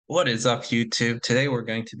What is up, YouTube? Today we're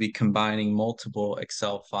going to be combining multiple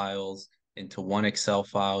Excel files into one Excel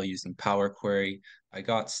file using Power Query. I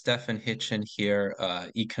got Stefan Hitchen here,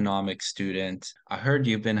 economics student. I heard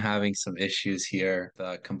you've been having some issues here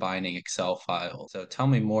combining Excel files. So tell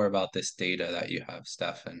me more about this data that you have,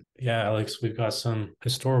 Stefan. Yeah, Alex, we've got some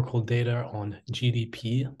historical data on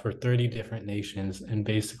GDP for 30 different nations. And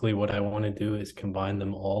basically, what I want to do is combine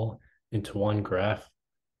them all into one graph,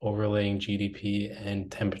 overlaying GDP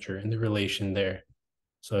and temperature and the relation there.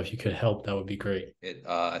 So if you could help, that would be great. It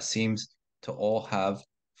seems to all have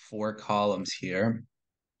four columns here.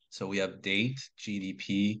 So we have date,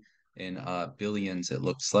 GDP in billions, it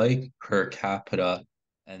looks like, per capita,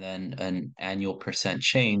 and then an annual percent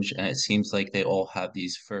change. And it seems like they all have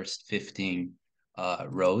these first 15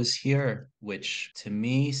 rows here, which to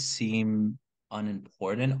me seem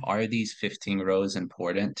unimportant. Are these 15 rows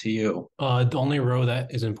important to you? The only row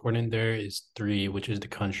that is important there is three, which is the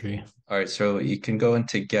country. All right, so you can go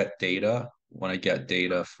into get data. Want to get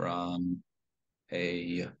data from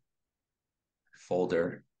a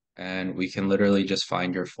folder, and we can literally just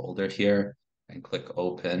find your folder here and click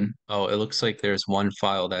open. Oh, it looks like there's one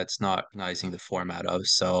file that's not recognizing the format of,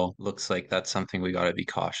 so looks like that's something we got to be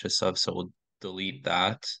cautious of. So we'll delete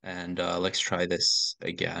that, and let's try this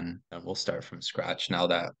again, and we'll start from scratch now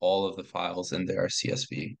that all of the files in there are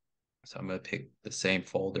CSV. So I'm going to pick the same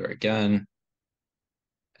folder again,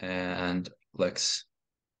 and let's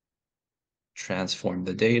transform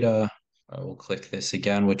the data. We'll click this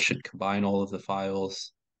again, which should combine all of the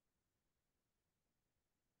files.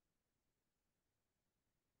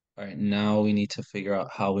 All right, now we need to figure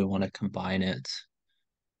out how we want to combine it.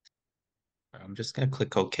 I'm just going to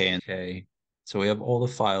click OK and OK. So we have all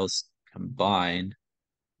the files combined,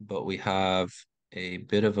 but we have a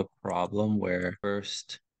bit of a problem where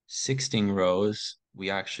first 16 rows we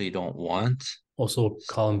actually don't want. Also,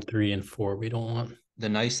 column three and four, we don't want. The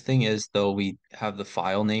nice thing is, though, we have the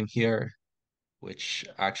file name here, which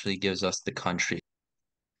actually gives us the country.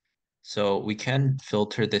 So we can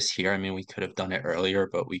filter this here. I mean, we could have done it earlier,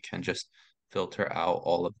 but we can just filter out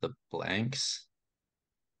all of the blanks,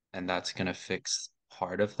 and that's going to fix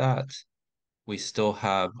part of that. We still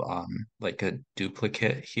have like a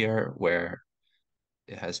duplicate here where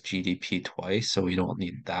it has GDP twice, so we don't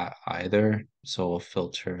need that either. So we'll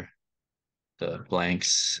filter the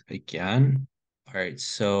blanks again. All right,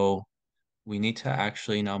 so we need to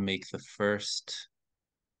actually now make the first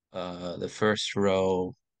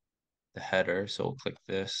row the header. So we'll click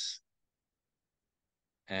this,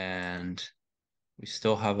 and we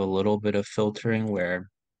still have a little bit of filtering where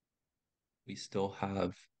we still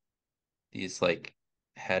have these like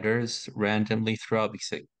headers randomly throughout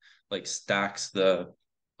because it like stacks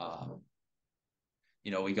um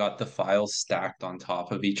we got the files stacked on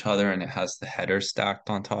top of each other, and it has the header stacked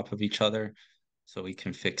on top of each other. So we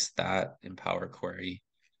can fix that in Power Query.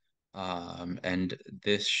 And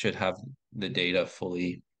this should have the data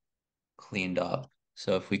fully cleaned up.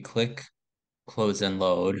 So if we click close and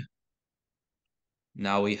load,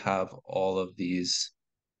 now we have all of these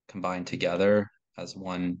combined together as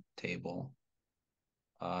one table.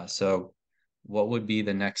 So what would be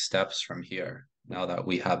the next steps from here now that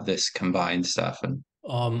we have this combined stuff? And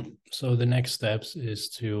So the next steps is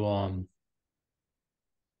to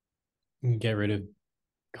get rid of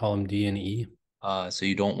column D and E. so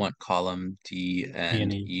you don't want column D D and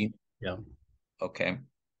and E. E. Yeah. Okay.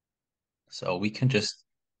 So we can just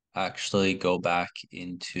actually go back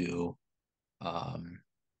into um,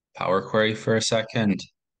 Power Query for a second,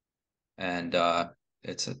 and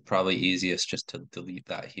it's probably easiest just to delete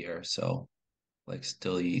that here. So let's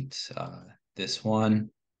delete this one.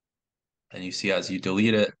 And you see as you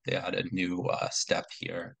delete it, they add a new step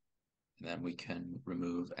here. And then we can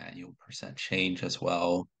remove annual percent change as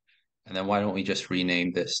well. And then why don't we just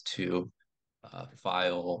rename this to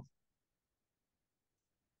file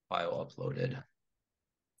uploaded.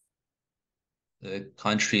 The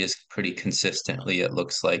country is pretty consistently, it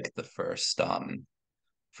looks like the first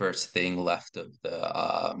thing left of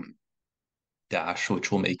the dash,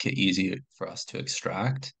 which will make it easy for us to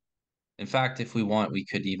extract. In fact, if we want, we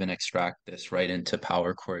could even extract this right into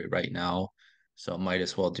Power Query right now. So might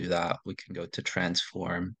as well do that. We can go to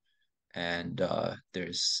transform, and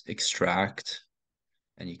there's extract,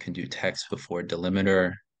 and you can do text before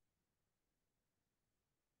delimiter.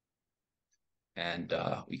 And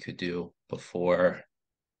we could do before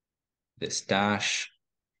this dash,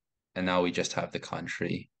 and now we just have the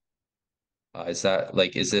country. Is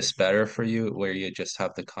this better for you where you just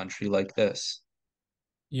have the country like this?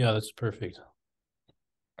 Yeah, that's perfect.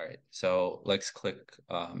 All right, so let's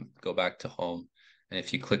go back to home, And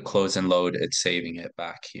if you click close and load, it's saving it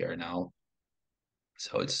back here now.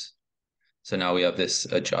 So now we have this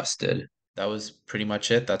adjusted. That was pretty much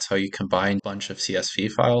it. That's how you combine a bunch of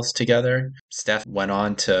CSV files together. Steph went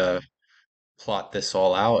on to plot this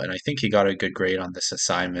all out, and I think he got a good grade on this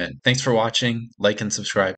assignment. Thanks for watching. Like and subscribe.